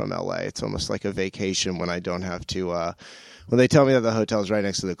coming from LA. It's almost like a vacation when I don't have to. When they tell me that the hotel's right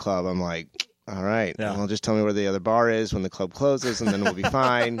next to the club, I'm like, all right, well, just tell me where the other bar is when the club closes, and then we'll be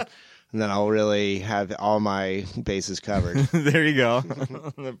fine. And then I'll really have all my bases covered. There you go.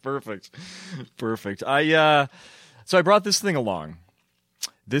 Perfect. So I brought this thing along.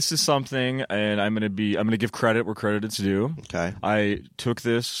 This is something, and I'm gonna give credit where credit is due. Okay. I took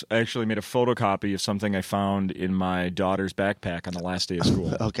this. I actually made a photocopy of something I found in my daughter's backpack on the last day of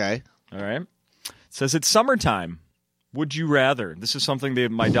school. Okay. All right. It says it's summertime. Would you rather? This is something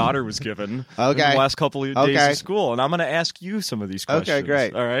that my daughter was given in the last couple of days of school, and I'm going to ask you some of these questions. Okay,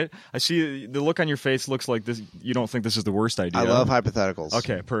 great. All right. I see the look on your face looks like this. You don't think this is the worst idea. I love hypotheticals.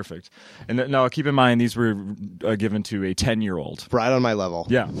 Okay, perfect. And now keep in mind these were given to a 10-year-old. Right on my level.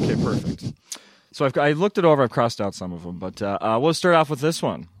 Yeah. Okay, perfect. So I looked it over. I've crossed out some of them, but we'll start off with this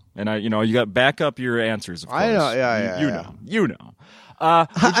one. And you got back up your answers. Of course. I know. Yeah. You know.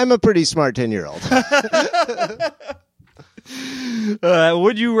 I'm a pretty smart 10-year-old.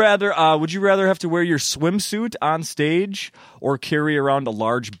 Would you rather have to wear your swimsuit on stage or carry around a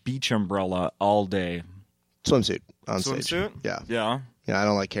large beach umbrella all day? Swimsuit on stage. Swimsuit? Yeah. Yeah. Yeah, I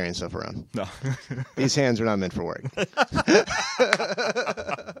don't like carrying stuff around. No. These hands are not meant for work.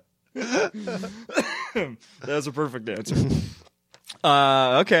 That's a perfect answer.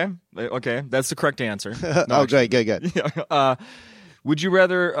 Okay. That's the correct answer. Oh, good. Would you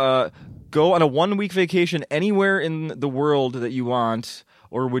rather go on a 1-week vacation anywhere in the world that you want,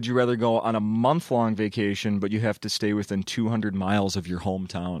 or would you rather go on a month-long vacation but you have to stay within 200 miles of your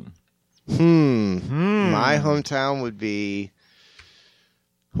hometown? My hometown would be...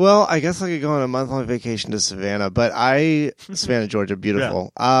 Well, I guess I could go on a month-long vacation to Savannah, Savannah, Georgia,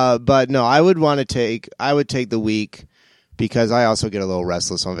 beautiful. Yeah. But no, I would take the week because I also get a little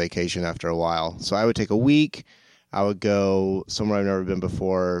restless on vacation after a while. So I would take a week. I would go somewhere I've never been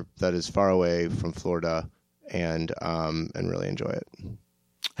before that is far away from Florida and really enjoy it.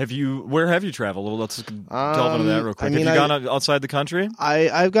 Where have you traveled? Let's delve into that real quick. Have you gone outside the country?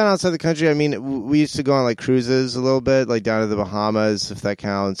 I've gone outside the country. I mean, we used to go on like cruises a little bit, like down to the Bahamas, if that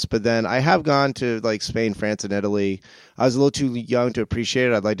counts. But then I have gone to like Spain, France, and Italy. I was a little too young to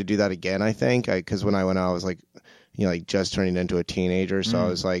appreciate it. I'd like to do that again, I think, because when I went out, I was like, like just turning into a teenager, so I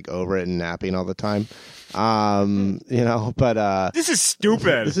was like over it and napping all the time. But this is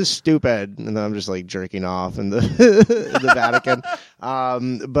stupid. This is stupid, and then I'm just like jerking off in the the Vatican.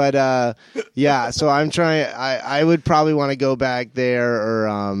 So I'm trying. I would probably want to go back there, or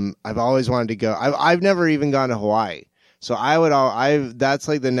I've always wanted to go. I've never even gone to Hawaii. So that's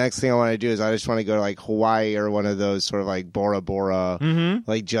like the next thing I want to do is I just want to go to like Hawaii or one of those sort of like Bora Bora,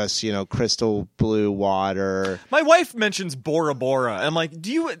 like just, crystal blue water. My wife mentions Bora Bora. I'm like,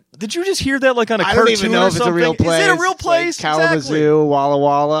 did you just hear that like on a cartoon? I don't even know if it's a real place. Is it a real place? Like Kalamazoo, Walla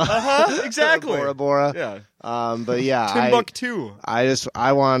Walla. Exactly. Bora Bora. Yeah. But yeah, Timbuktu. I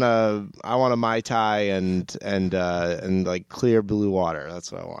want a Mai Tai and like clear blue water.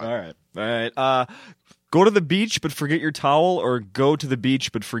 That's what I want. All right. Go to the beach but forget your towel, or go to the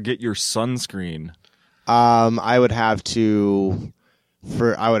beach but forget your sunscreen? I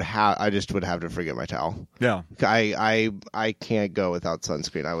just would have to forget my towel. Yeah. I can't go without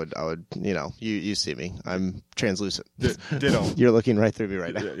sunscreen. I would, you see me. I'm translucent. Ditto. You're looking right through me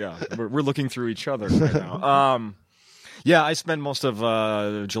right now. Yeah. We're looking through each other right now. I spent most of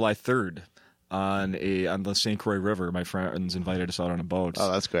July 3rd on the St. Croix River. My friends invited us out on a boat.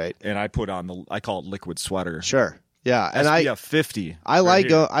 Oh, that's great. And I put on I call it liquid sweater. Sure. Yeah, and SPF 50. I like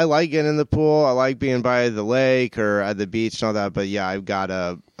getting in the pool. I like being by the lake or at the beach and all that. But yeah,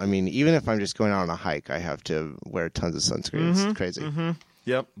 even if I'm just going out on a hike, I have to wear tons of sunscreen. It's crazy. Mm-hmm.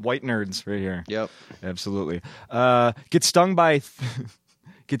 Yep, white nerds right here. Yep, absolutely. Get stung by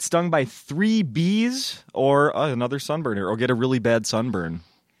 3 bees or another sunburn, or get a really bad sunburn.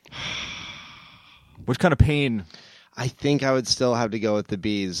 What kind of pain? I think I would still have to go with the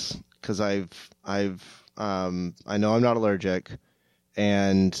bees because I know I'm not allergic,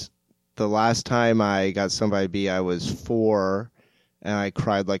 and the last time I got stung by a bee, I was 4, and I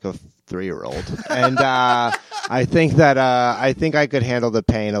cried like a 3-year-old. And I think I could handle the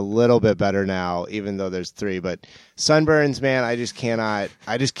pain a little bit better now, even though there's 3. But sunburns, man, I just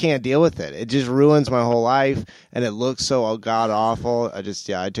can't deal with it. It just ruins my whole life, and it looks so god awful. I'd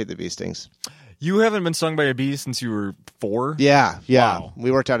take the bee stings. You haven't been stung by a bee since you were 4? Yeah. Wow.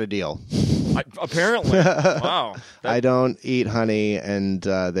 We worked out a deal. Apparently. Wow. I don't eat honey, and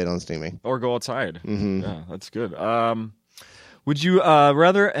they don't sting me. Or go outside. Mm-hmm. Yeah, that's good. Would you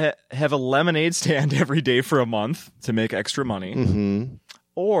rather have a lemonade stand every day for a month to make extra money,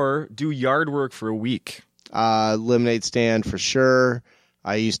 or do yard work for a week? Lemonade stand for sure.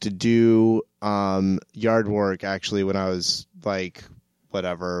 I used to do yard work actually when I was like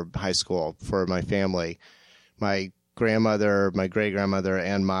high school for my family. My grandmother, my great-grandmother,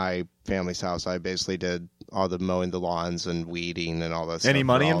 and my family's house, I basically did all the mowing the lawns and weeding and all that stuff. Any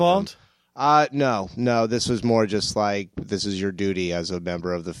money involved? No. This was more just like, this is your duty as a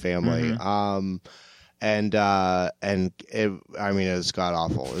member of the family. It was god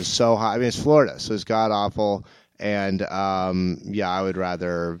awful. It was so hot. It's Florida, so it's god awful. And I would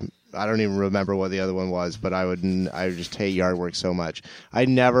rather. I don't even remember what the other one was, but I would just hate yard work so much. I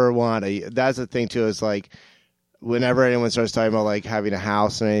never want that's the thing too, is like, whenever anyone starts talking about like having a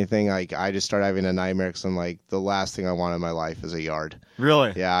house and anything, like I just start having a nightmare because I'm like, the last thing I want in my life is a yard.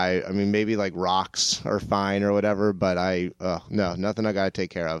 Really? Yeah. I mean, maybe like rocks are fine or whatever, but no, nothing I got to take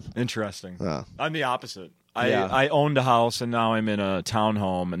care of. Interesting. Oh. I'm the opposite. I owned a house and now I'm in a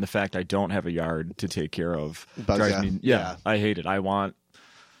townhome, and the fact I don't have a yard to take care of drives me. Yeah, I hate it. I want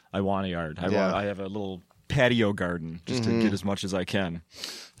a yard. I have a little patio garden just to get as much as I can.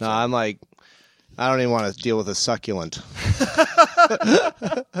 No, I'm like, I don't even want to deal with a succulent.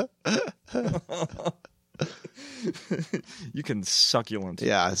 You can succulent.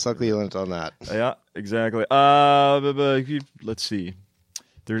 Yeah, succulent on that. Yeah, exactly. Let's see.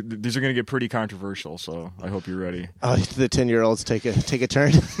 These are going to get pretty controversial, so I hope you're ready. Oh, the 10-year-olds take a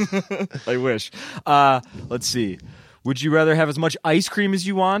turn. I wish. Let's see. Would you rather have as much ice cream as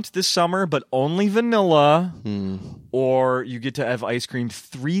you want this summer, but only vanilla, or you get to have ice cream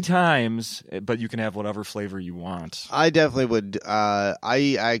 3 times, but you can have whatever flavor you want? I definitely would. I'm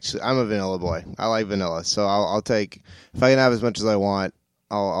a vanilla boy. I like vanilla, so I'll take, if I can have as much as I want,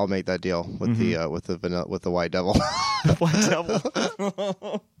 I'll make that deal with the White Devil. White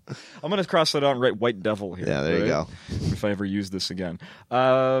Devil. I'm going to cross that out and write White Devil here. Yeah, there you go. If I ever use this again.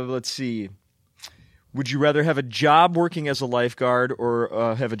 Let's see. Would you rather have a job working as a lifeguard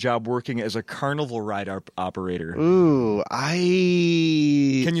or have a job working as a carnival ride operator? Ooh,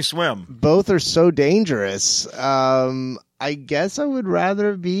 Can you swim? Both are so dangerous. I guess I would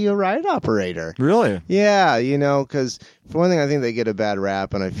rather be a ride operator. Really? Yeah, because for one thing, I think they get a bad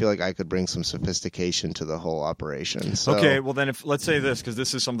rap, and I feel like I could bring some sophistication to the whole operation. So. Okay, well then, let's say this, because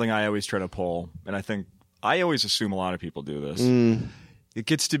this is something I always try to pull, and I always assume a lot of people do this. It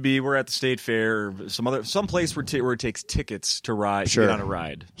gets to be we're at the state fair or some place where it takes tickets to get on a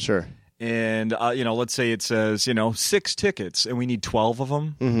ride. Sure. And let's say it says 6 tickets, and we need 12 of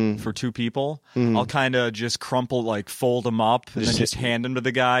them for 2 people. I'll kind of just fold them up and then just hand them to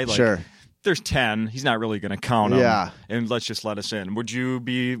the guy. Sure. There's 10. He's not really going to count them. Yeah. And let's just let us in. Would you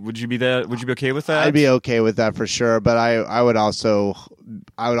be okay with that? I'd be okay with that for sure, but I would also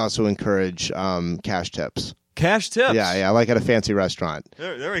encourage cash tips. Cash tips. Yeah, like at a fancy restaurant.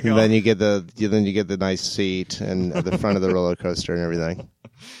 There we go. And then you get the nice seat and at the front of the roller coaster and everything.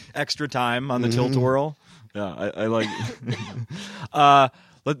 Extra time on the tilt-a-whirl. Yeah, I like. Now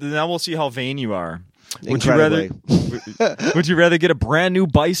we'll see how vain you are. Would you rather get a brand new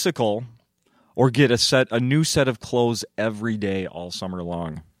bicycle or get a new set of clothes every day all summer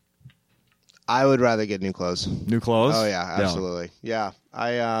long? I would rather get new clothes. New clothes? Oh yeah, absolutely. Yeah.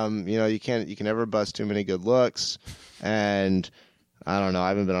 You can never bust too many good looks, and I don't know. I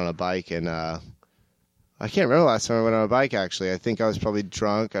haven't been on a bike and I can't remember the last time I went on a bike. Actually, I think I was probably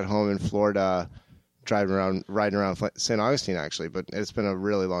drunk at home in Florida, riding around St. Augustine. Actually, but it's been a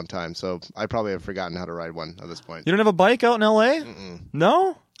really long time, so I probably have forgotten how to ride one at this point. You don't have a bike out in L.A.?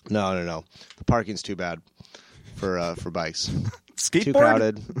 No. No. The parking's too bad for bikes. Skateboard? Too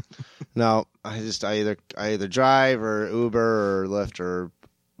crowded. No, I either drive or Uber or Lyft or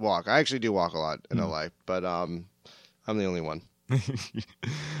walk. I actually do walk a lot in LA, but I'm the only one.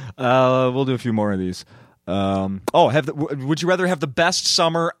 We'll do a few more of these. Would you rather have the best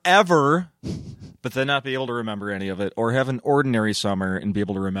summer ever, but then not be able to remember any of it, or have an ordinary summer and be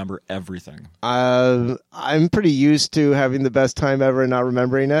able to remember everything? I'm pretty used to having the best time ever and not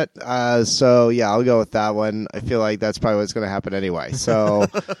remembering it. So yeah, I'll go with that one. I feel like that's probably what's going to happen anyway. So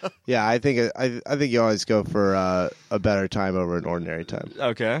yeah, I think you always go for a better time over an ordinary time.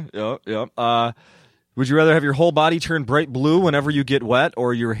 Okay. Yep. Would you rather have your whole body turn bright blue whenever you get wet,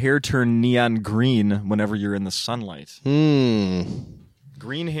 or your hair turn neon green whenever you're in the sunlight?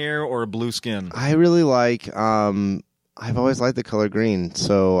 Green hair or blue skin? I really like. I've always liked the color green,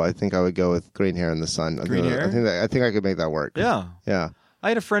 so I think I would go with green hair in the sun. Green hair? I think I could make that work. Yeah. Yeah. I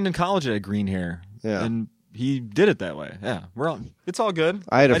had a friend in college that had green hair. Yeah. And he did it that way. Yeah. It's all good.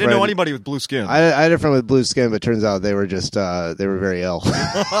 I didn't know anybody with blue skin. I had a friend with blue skin, but turns out they were just they were very ill.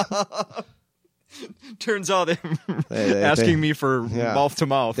 Turns out they asking me for mouth to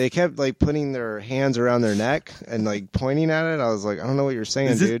mouth. They kept putting their hands around their neck and pointing at it. I was like, I don't know what you're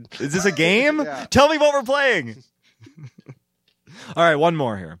saying, dude. Is this a game? Yeah. Tell me what we're playing. All right, one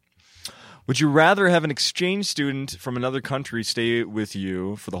more here. Would you rather have an exchange student from another country stay with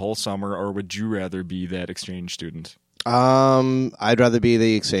you for the whole summer, or would you rather be that exchange student? I'd rather be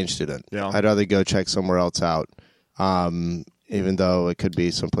the exchange student. Yeah. I'd rather go check somewhere else out. Even though it could be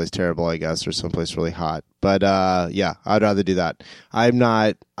someplace terrible, I guess, or someplace really hot. But yeah, I'd rather do that. I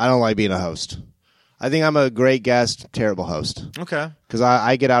don't like being a host. I think I'm a great guest, terrible host. Okay. Because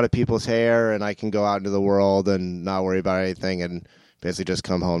I get out of people's hair and I can go out into the world and not worry about anything and basically just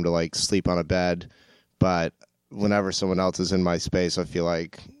come home to sleep on a bed. But whenever someone else is in my space, I feel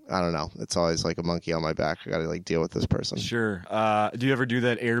like, I don't know, it's always like a monkey on my back. I got to deal with this person. Sure. Do you ever do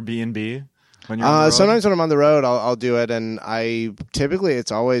that Airbnb? Sometimes when I'm on the road, I'll do it, and typically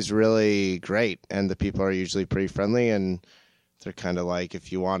it's always really great, and the people are usually pretty friendly, and they're kind of like,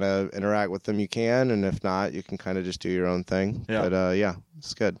 if you want to interact with them, you can, and if not, you can kind of just do your own thing. Yeah. But yeah,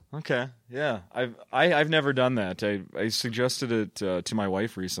 it's good. Okay, yeah, I've never done that. I suggested it to my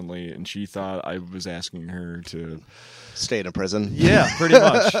wife recently, and she thought I was asking her to Stay in a prison. Yeah, pretty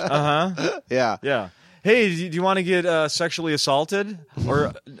much. Yeah. Yeah. Hey, do you want to get sexually assaulted?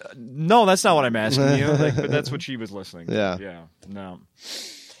 Or no, that's not what I'm asking you. Like, but that's what she was listening to. Yeah. Yeah. No.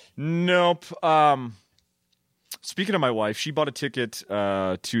 Nope. Speaking of my wife, she bought a ticket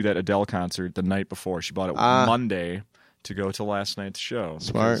to that Adele concert the night before. She bought it Monday to go to last night's show.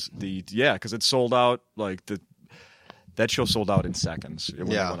 Smart. Because it sold out. Like that show sold out in seconds. It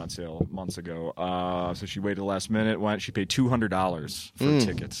went on sale months ago. So she waited last minute. She paid $200 for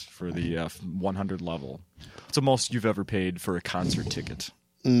tickets for the 100 level. What's the most you've ever paid for a concert ticket?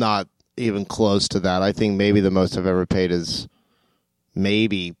 Not even close to that. I think maybe the most I've ever paid is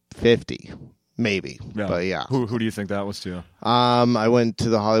maybe 50. Maybe. Yeah. But yeah. Who do you think that was to? I went to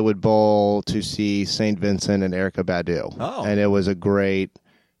the Hollywood Bowl to see St. Vincent and Erykah Badu. Oh. And it was a great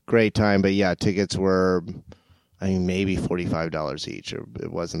time. But yeah, tickets were, I mean, maybe $45 each.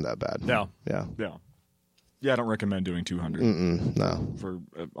 It wasn't that bad. No. Yeah. Yeah. Yeah, I don't recommend doing 200 No. for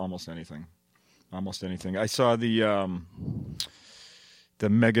almost anything. Almost anything. I saw the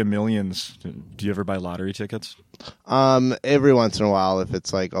Mega Millions. Do you ever buy lottery tickets? Every once in a while, if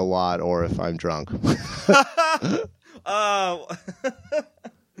it's like a lot or if I'm drunk.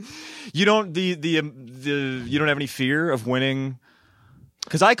 You don't you don't have any fear of winning?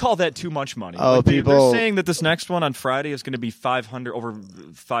 Because I call that too much money. Oh, like people! They're saying that this next one on Friday is going to be over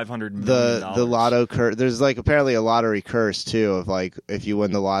 $500 million. The lotto curse. There's like apparently a lottery curse too. Of like if you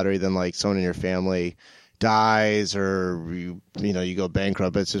win the lottery, then like someone in your family dies or you go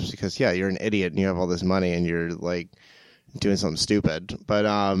bankrupt. It's just because you're an idiot and you have all this money and you're like doing something stupid. But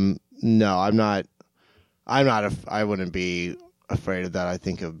no, I'm not. I wouldn't be afraid of that. I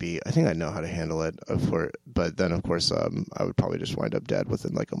think I know how to handle it. But then of course I would probably just wind up dead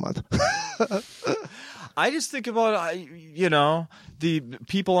within like a month. I just think about the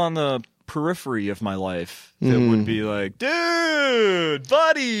people on the periphery of my life that would be like, dude,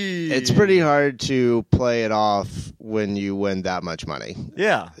 buddy. It's pretty hard to play it off when you win that much money.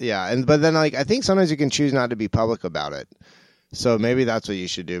 Yeah. But then like I think sometimes you can choose not to be public about it. So maybe that's what you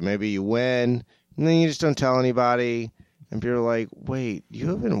should do. Maybe you win and then you just don't tell anybody. And people are like, wait, you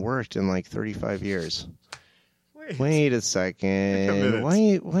haven't worked in like 35 years. Wait a second.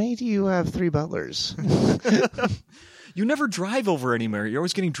 Why do you have 3 butlers? You never drive over anywhere. You're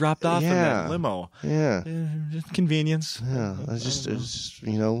always getting dropped off in that limo. Yeah. Convenience. Yeah. It's just it's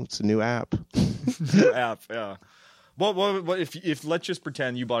a new app. New app, yeah. What if let's just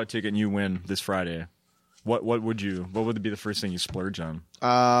pretend you bought a ticket and you win this Friday. What would be the first thing you splurge on?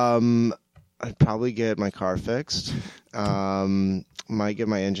 I'd probably get my car fixed. Might get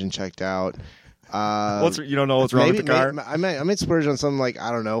my engine checked out. You don't know what's wrong with the car? I might splurge on something like,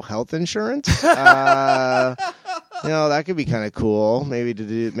 I don't know, health insurance. That could be kind of cool. Maybe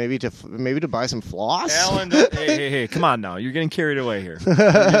to buy some floss. Alan, hey, come on now. You're getting carried away here.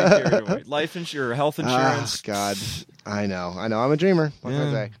 Life insurance, health insurance. Oh, God. I know. I'm a dreamer. What can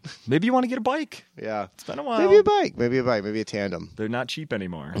I say? Maybe you want to get a bike. Yeah. It's been a while. Maybe a bike. Maybe a tandem. They're not cheap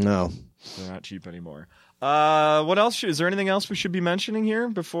anymore. No. They're not cheap anymore. What else? Is there anything else we should be mentioning here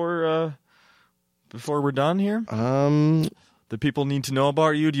before we're done here? That people need to know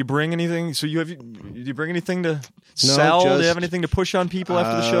about you. Do you bring anything? Do you bring anything to sell? Do you have anything to push on people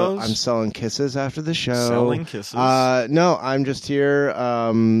after the shows? I'm selling kisses after the show. Selling kisses? No, I'm just here,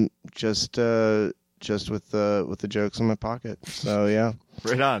 just with the jokes in my pocket. So yeah.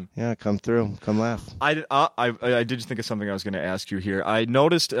 Right on. Yeah, come through, come laugh. I did just think of something I was going to ask you here. I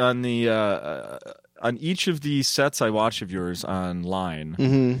noticed on the on each of the sets I watch of yours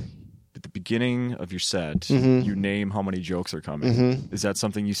online. At the beginning of your set, you name how many jokes are coming. Is that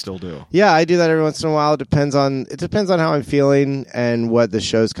something you still do? Yeah, I do that every once in a while. It depends on how I'm feeling and what the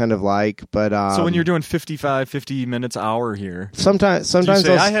show's kind of like. But so when you're doing 50 minutes hour here, sometimes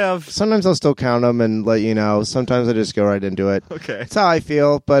I'll still count them and let you know. Sometimes I just go right into it. Okay, that's how I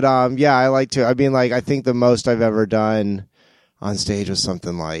feel. But yeah, I like to. I mean, like I think the most I've ever done on stage was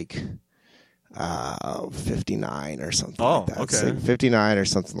something like 59 or something like that. Okay. 59 or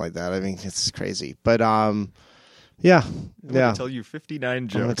something like that. I mean, it's crazy. But yeah. I'm going to tell you 59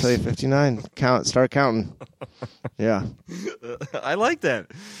 jokes. I'm going to tell you 59. Start counting. Yeah. I like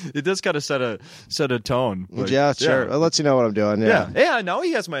that. It does kind of set a tone. Like, yeah, sure. It lets you know what I'm doing. Yeah. Yeah, I know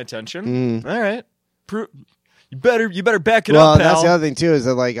he has my attention. All right. You better back it Well, up, pal. that's the other thing too is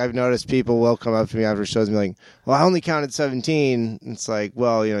that like I've noticed people will come up to me after shows and be like, "Well, I only counted 17." It's like,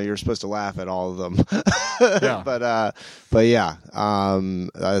 well, you're supposed to laugh at all of them. Yeah. But yeah,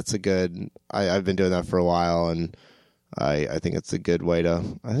 that's a good. I've been doing that for a while, and I think it's a good way to.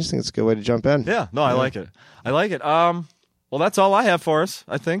 I just think it's a good way to jump in. Yeah, no, I like it. Well, that's all I have for us,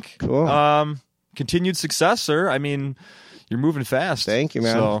 I think. Cool. Continued success, sir. I mean, you're moving fast. Thank you,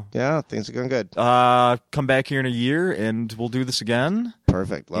 man. So, yeah, things are going good. come back here in a year, and we'll do this again.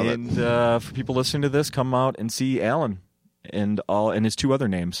 Perfect. Love it. And for people listening to this, come out and see Alan and his 2 other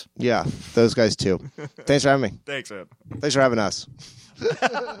names. Yeah, those guys too. Thanks for having me. Thanks, Ed. Thanks for having us.